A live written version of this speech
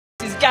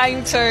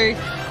game 2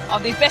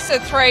 of the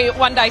best-of-3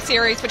 one-day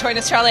series between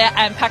Australia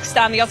and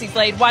Pakistan. The Aussies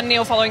lead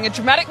 1-0 following a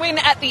dramatic win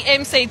at the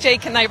MCG.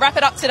 Can they wrap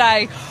it up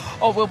today,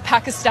 or will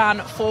Pakistan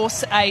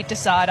force a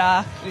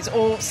decider? It is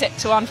all set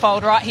to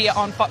unfold right here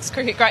on Fox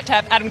Cricket. Great to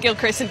have Adam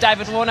Gilchrist and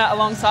David Warner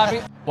alongside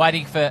me.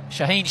 Waiting for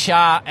Shaheen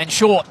Shah and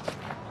Short.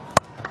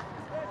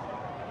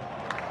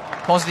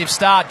 Positive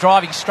start,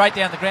 driving straight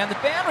down the ground. The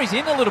boundary's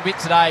in a little bit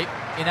today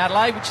in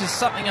Adelaide, which is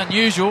something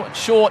unusual. And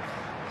Short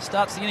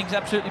starts the innings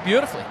absolutely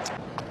beautifully.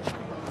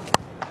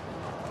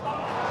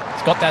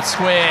 He's got that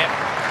square.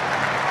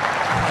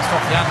 Just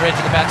off the under edge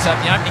of the bat, so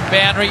the opening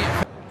boundary.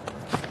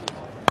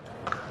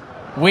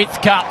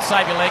 Width cut.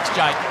 Save your legs,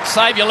 Jake.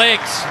 Save your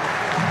legs.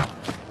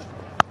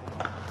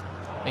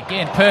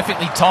 Again,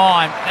 perfectly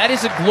timed. That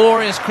is a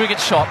glorious cricket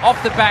shot.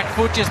 Off the back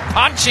foot, just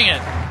punching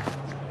it.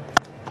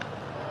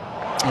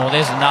 Oh,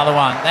 there's another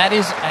one. That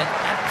is an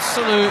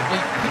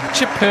absolutely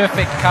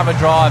picture-perfect cover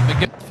drive.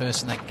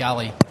 First in that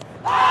gully.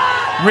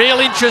 Real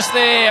interest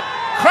there.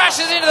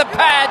 Crashes into the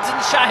pads, and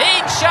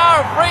Shaheen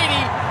Shah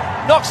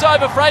Afridi knocks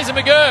over Fraser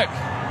McGurk.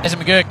 Fraser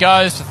McGurk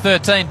goes for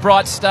 13.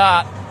 Bright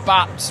start,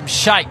 but some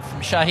shake from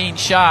Shaheen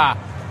Shah.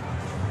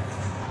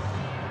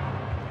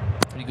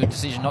 Pretty good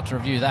decision not to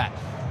review that.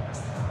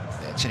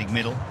 That's hitting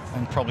middle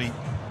and probably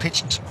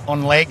pitched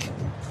on leg.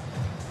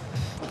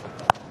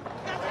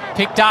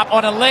 Picked up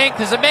on a length.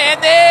 There's a man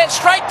there.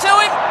 Straight to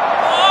him.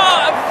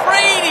 Oh,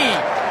 Afridi.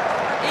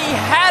 He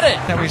had it.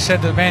 That we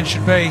said the man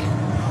should be.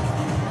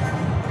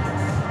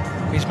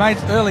 He's made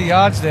early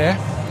yards there,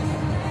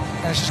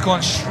 and it's just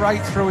gone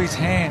straight through his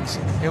hands.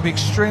 He'll be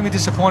extremely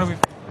disappointed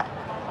with.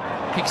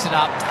 Picks it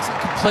up. Doesn't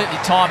completely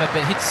time it,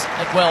 but hits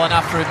it well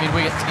enough through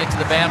mid-wicket to get to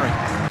the boundary.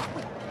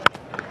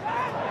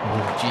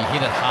 Oh, gee,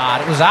 hit it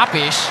hard. It was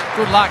up-ish.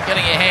 Good luck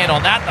getting your hand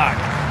on that,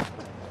 though.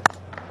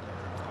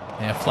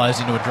 Now flows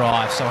into a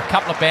drive. So a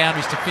couple of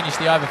boundaries to finish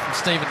the over from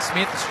Stephen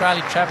Smith.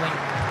 Australia travelling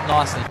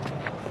nicely.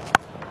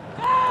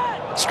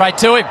 Straight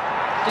to him.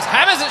 Just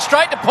hammers it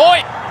straight to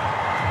point.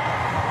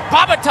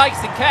 Bubba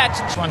takes the catch.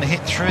 Trying to hit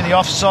through the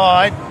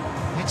offside.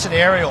 Hits it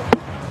aerial.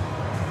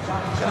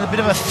 Got a bit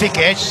of a thick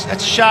edge.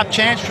 That's a sharp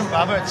chance from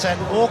Bubba. It's that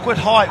awkward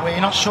height where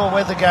you're not sure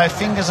whether to go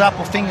fingers up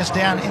or fingers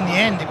down. In the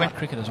end, he went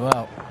cricket as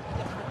well.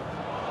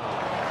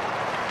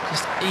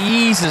 Just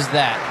eases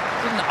that.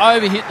 Didn't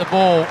overhit the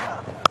ball.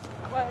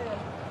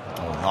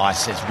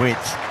 Nice, there's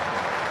width.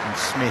 And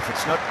Smith,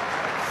 it's not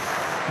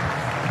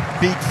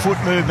big foot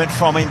movement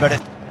from him, but it...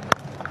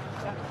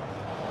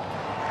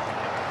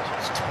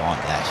 Just time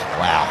that.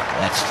 Wow,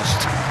 that's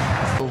just...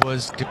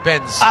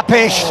 Depends.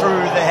 Up-ish through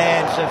the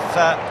hands of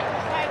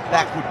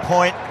backward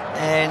point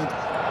and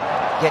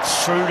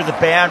gets through to the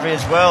boundary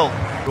as well.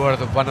 You are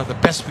one of the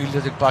best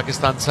fielders in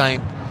Pakistan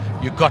side.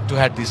 You got to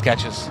have these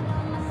catches.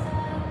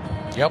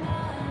 Yep.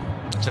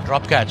 It's a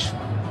drop catch.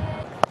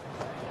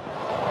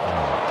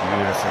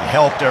 Beautifully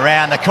helped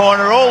around the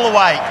corner all the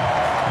way.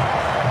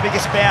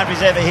 Biggest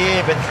boundaries ever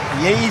here, but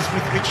the ease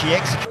with which he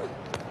executes.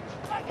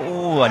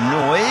 Oh, a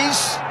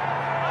noise.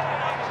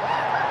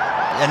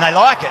 And they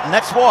like it, and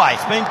that's why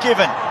it's been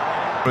given.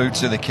 Through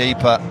to the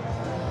keeper.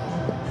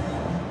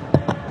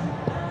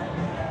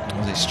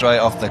 Was it straight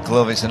off the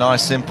glove? It's a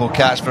nice simple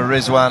catch for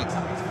Rizwan.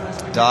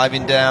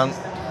 Diving down.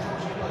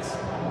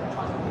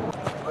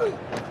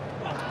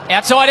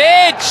 Outside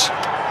edge.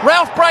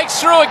 Ralph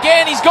breaks through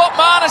again. He's got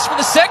Marnus for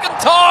the second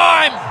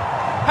time.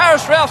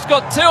 Haris Ralph's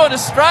got 2 and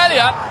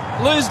Australia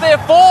lose their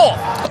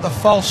 4th. The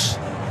false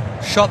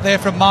shot there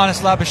from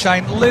Marnus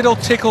Labuschagne. Little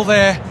tickle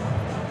there.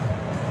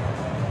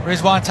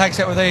 Rizwan takes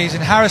that with ease,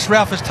 and Haris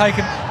Ralph has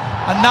taken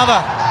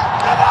another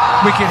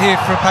wicket here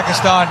for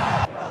Pakistan.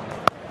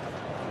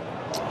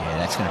 Yeah,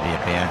 that's going to be a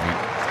boundary.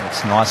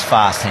 It's nice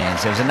fast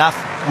hands. There was enough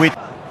width.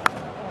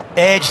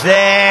 Edge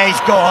there.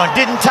 He's gone.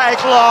 Didn't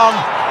take long.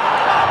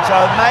 So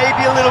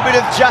maybe a little bit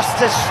of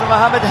justice for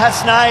Mohammad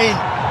Hasnain.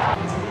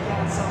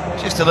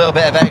 Just a little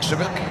bit of extra.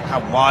 Look how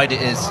wide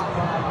it is.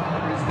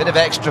 Bit of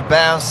extra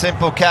bounce.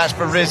 Simple catch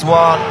for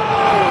Rizwan.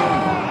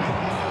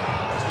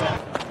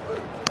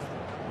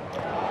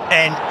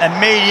 And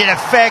immediate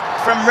effect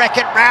from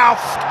Wreck-It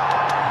Ralph.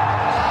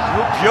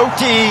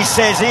 Beauty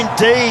says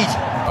indeed.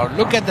 Oh,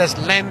 look at this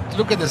length.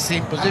 Look at the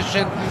seam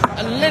position.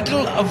 A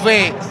little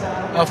away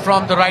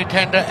from the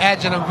right-hander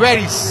edge, and a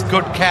very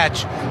good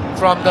catch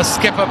from the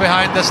skipper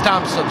behind the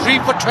stump. So 3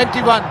 for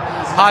 21.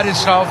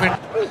 Haris Ralph.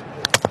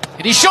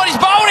 And he shot his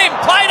bowled him.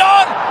 Played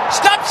on.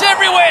 Stumps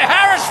everywhere.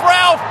 Haris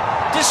Ralph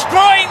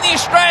destroying the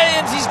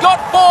Australians. He's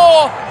got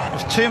 4.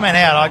 With 2 men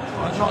out,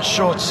 I'm not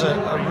sure it's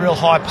a real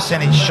high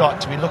percentage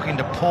shot to be looking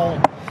to pull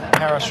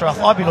Haris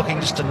Ralph. I'd be looking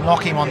just to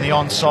knock him on the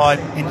onside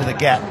into the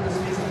gap.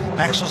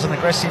 Maxwell's an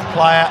aggressive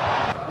player.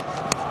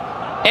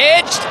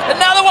 Edged.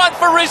 Another one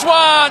for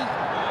Rizwan.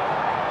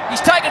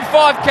 He's taken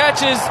 5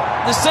 catches.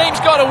 The seam's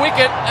got a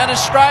wicket, and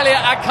Australia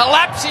are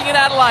collapsing in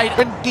Adelaide.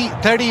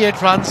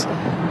 38 runs,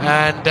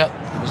 and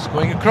was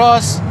going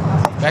across,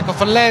 back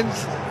of a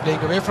length, playing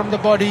away from the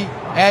body,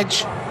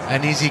 edge,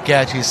 an easy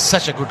catch. He's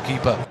such a good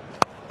keeper.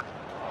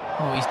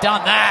 Oh, he's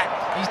done that.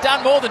 He's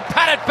done more than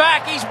pat it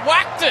back. He's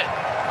whacked it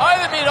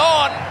over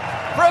mid-on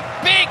for a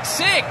big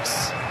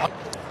 6.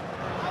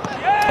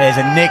 There's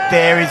a nick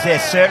there. Is there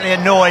certainly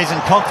a noise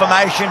and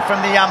confirmation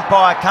from the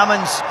umpire?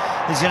 Cummins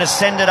is going to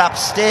send it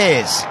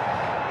upstairs.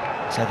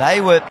 So they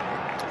were...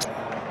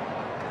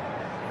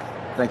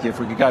 Thank you. If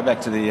we could go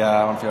back to the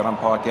on-field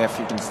umpire, Gaff,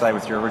 you can stay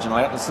with your original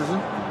out decision.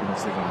 You can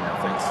stick on now,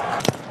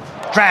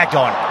 thanks. Dragged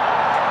on.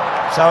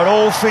 So it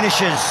all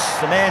finishes.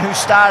 The man who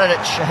started it,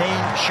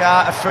 Shaheen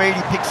Shah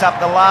Afridi, picks up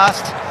the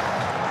last.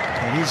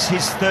 It is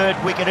his third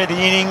wicket of the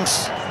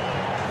innings.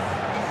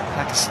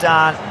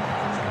 Pakistan,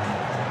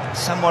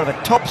 somewhat of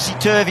a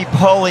topsy-turvy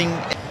bowling,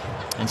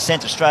 and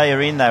sent Australia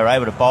in. They were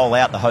able to bowl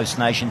out the host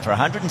nation for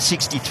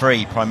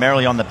 163,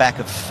 primarily on the back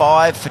of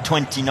 5 for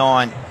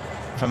 29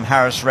 from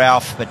Haris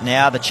Rauf. But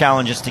now the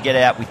challenge is to get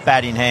out with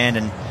bat in hand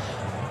and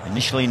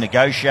initially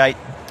negotiate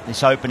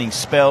this opening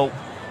spell.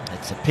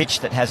 It's a pitch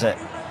that has a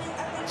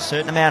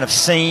certain amount of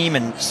seam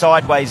and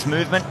sideways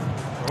movement.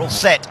 We're all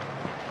set.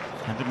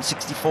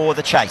 164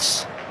 the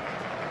chase.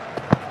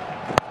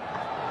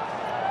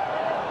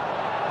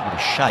 Bit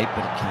of shape,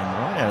 but it came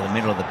right out of the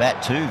middle of the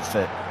bat too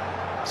for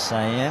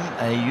Saim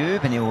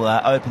Ayub, and he'll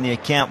open the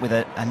account with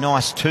a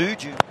nice 2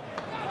 into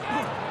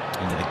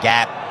the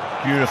gap.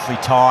 Beautifully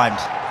timed.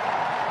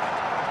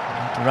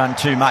 Not to run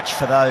too much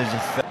for those.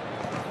 If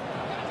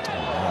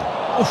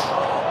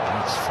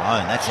that's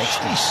flown. That's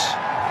extra.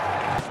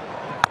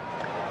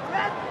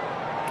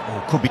 Oh,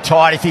 could be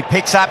tight if he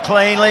picks up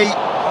cleanly. He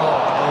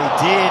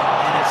did,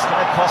 and it's going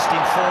to cost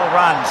him 4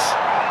 runs.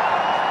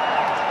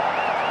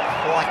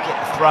 Quite get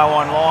the throw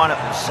on line. It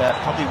was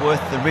probably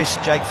worth the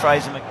risk. Jake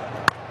Fraser.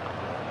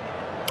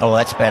 Oh,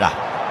 that's better.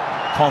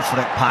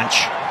 Confident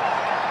punch.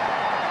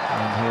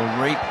 And he'll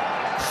reap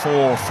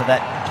 4 for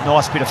that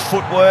nice bit of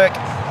footwork.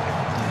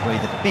 It'll be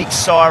the big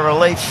sigh of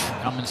relief.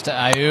 Cummins to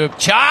Ayub.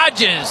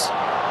 Charges!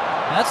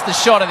 That's the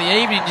shot of the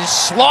evening.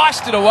 Just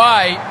sliced it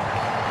away.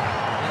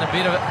 And a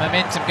bit of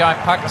momentum going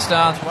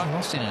Pakistan.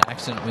 Lost in an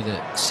accident with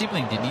a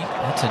sibling, didn't he?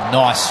 That's a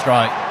nice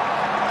stroke.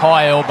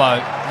 High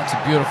elbow. That's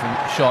a beautiful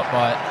shot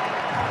by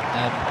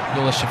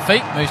Abdullah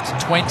Shafiq. Moves to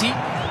 20.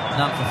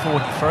 None for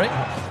 43.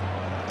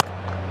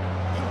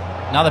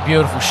 Another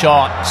beautiful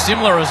shot.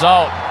 Similar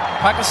result.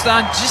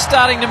 Pakistan just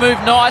starting to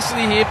move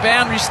nicely here.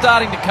 Boundaries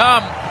starting to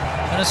come.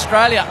 And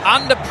Australia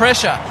under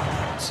pressure.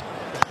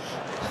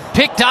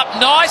 Picked up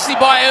nicely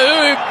by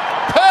Ayub.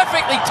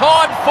 Perfectly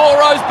timed 4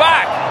 rows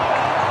back.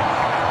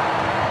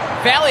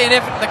 Valiant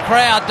effort in the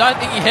crowd. Don't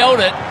think he held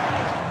it.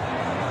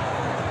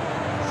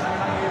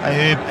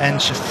 Ayub and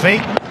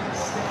Shafiq.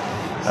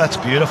 That's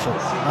beautiful.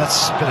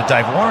 That's a bit of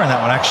Dave Warner in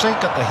that one, actually.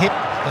 Got the hip,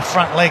 the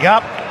front leg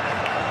up.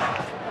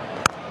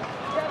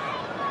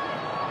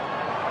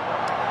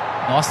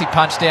 Nicely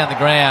punched down the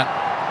ground.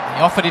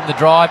 He offered him the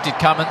drive, did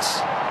Cummins.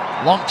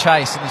 Long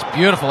chase in this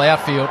beautiful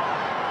outfield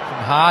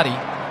from Hardy.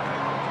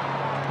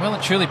 Well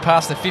and truly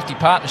past the 50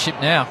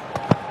 partnership now.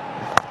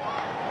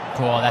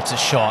 Oh, that's a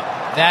shot.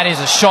 That is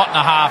a shot and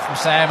a half from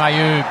Saim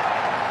Ayub.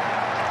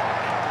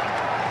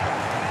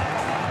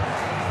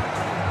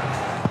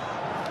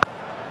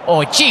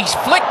 Oh, geez,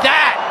 flick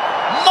that.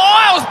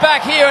 Miles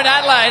back here in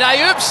Adelaide.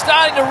 Ayub's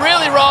starting to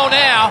really roll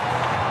now.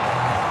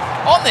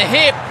 On the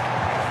hip.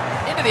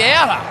 Into the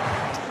outer.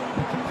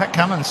 Pat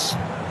Cummins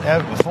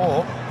out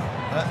before.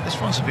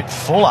 This one's a bit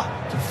fuller.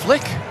 It's a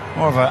flick.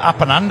 More of an up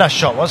and under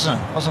shot, wasn't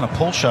it? It wasn't a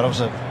pull shot. It was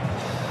a...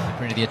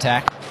 Into the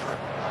attack.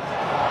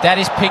 That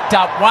is picked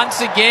up once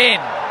again.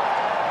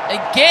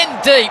 Again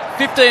deep,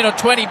 15 or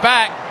 20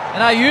 back.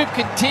 And Ayub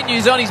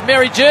continues on his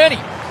merry journey.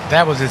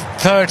 That was his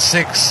third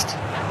 6th.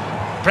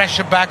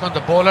 Pressure back on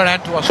the bowler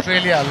and to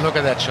Australia. Look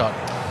at that shot.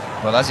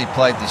 Well, as he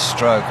played this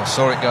stroke, I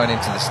saw it going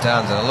into the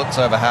stands and I looked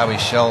over how he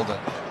shouldered.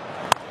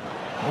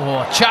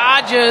 Oh,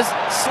 charges,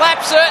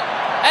 slaps it,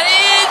 and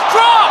he is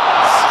dropped!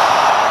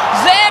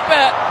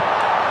 Zampa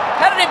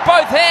had it in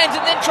both hands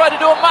and then tried to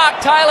do a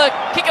Mark Taylor,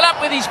 kick it up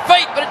with his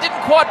feet, but it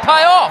didn't quite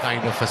pay off.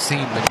 Kind of a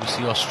scene when you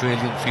see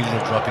Australian fielder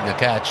dropping a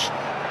catch.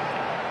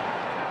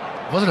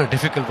 Wasn't a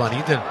difficult one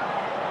either.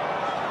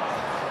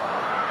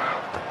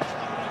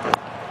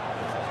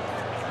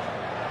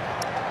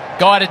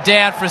 Guided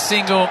down for a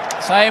single.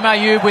 Saim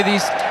Ayub with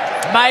his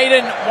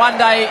maiden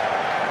one-day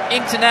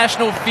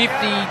international 50.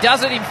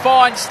 Does it in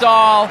fine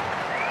style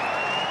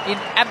in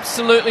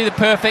absolutely the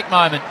perfect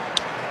moment.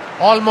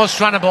 Almost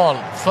run a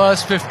ball.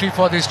 First 50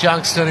 for this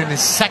youngster in his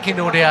second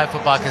ODI for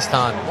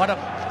Pakistan. What a...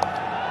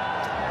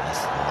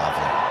 That's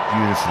lovely.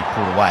 Beautifully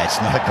put away.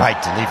 It's not a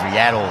great delivery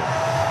at all.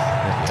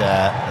 But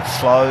the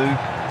flow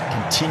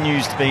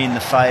continues to be in the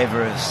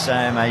favour of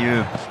Saim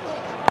Ayub.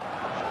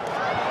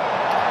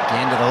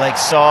 Again to the leg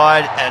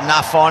side.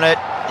 Enough on it.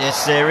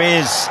 Yes, there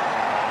is.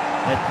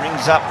 That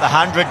brings up the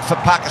 100 for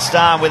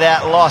Pakistan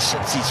without loss.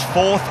 It's his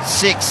 4th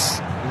 6.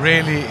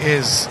 Really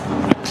is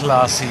a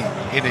classy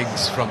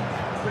innings from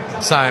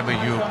Saim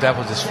Ayub. That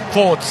was his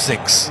 4th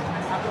 6.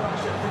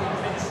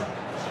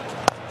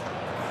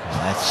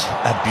 That's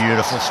a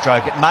beautiful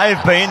stroke. It may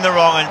have been the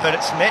wrong one, but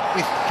it's met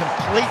with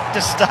complete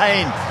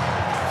disdain.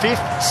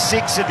 5th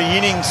 6 of the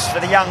innings for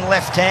the young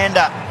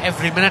left-hander.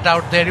 Every minute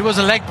out there. It was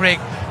a leg break.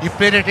 He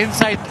played it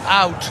inside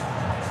out.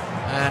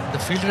 And the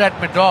fielder at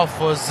mid-off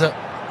was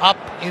up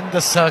in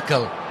the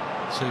circle.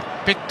 So he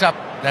picked up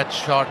that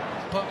shot.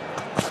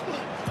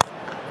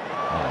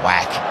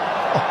 Whack.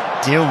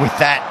 Oh, deal with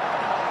that.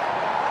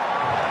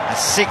 A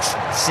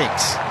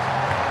 6-6.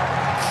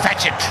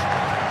 Fetch it.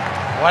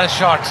 What a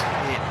shot.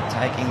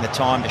 Taking the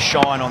time to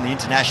shine on the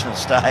international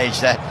stage.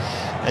 That,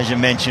 as you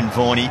mentioned,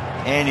 Vaughan,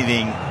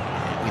 anything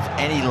with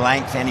any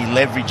length, any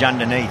leverage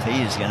underneath,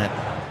 he is going to...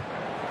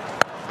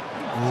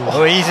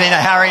 Oh, he's in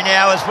a hurry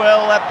now as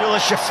well, Abdullah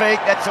Shafiq.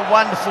 That's a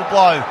wonderful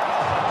blow.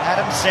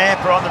 Adam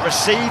Zampa on the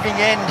receiving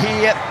end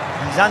here.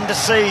 He's under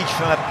siege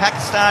from a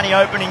Pakistani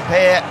opening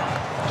pair.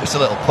 Just a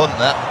little punt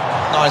there.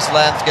 Nice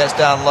length, gets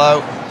down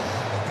low.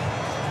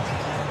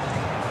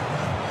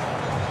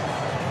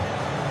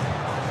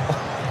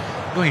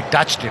 No, he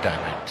touched it, I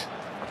meant.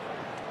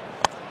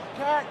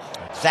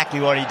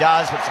 Exactly what he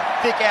does, but it's a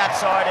thick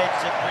outside edge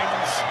that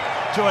brings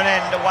to an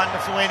end a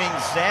wonderful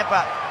innings.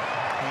 Zampa,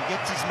 he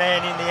gets his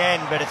man in the end,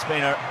 but it's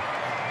been a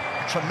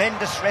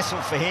tremendous wrestle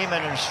for him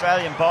and an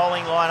Australian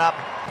bowling lineup.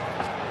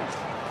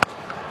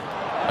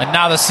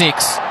 Another 6.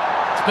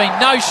 It's been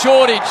no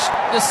shortage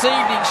this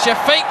evening.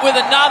 Shafiq with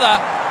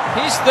another,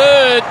 his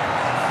third.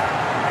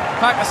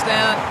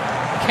 Pakistan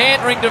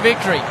cantering to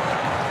victory.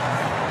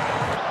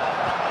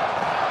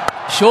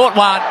 Short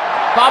one.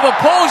 Bubba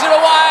pulls it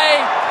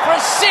away for a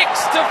 6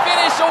 to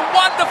finish a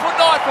wonderful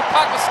night for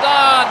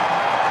Pakistan.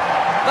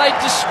 They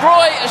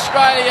destroy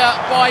Australia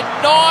by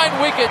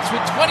 9 wickets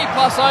with 20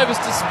 plus overs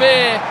to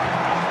spare.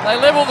 They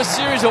level the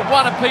series at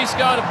 1 apiece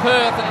going to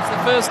Perth, and it's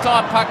the first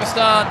time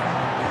Pakistan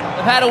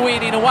have had a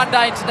win in a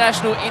one-day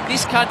international in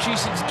this country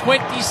since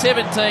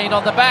 2017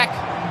 on the back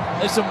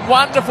of some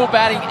wonderful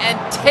batting and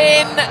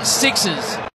 10 sixes.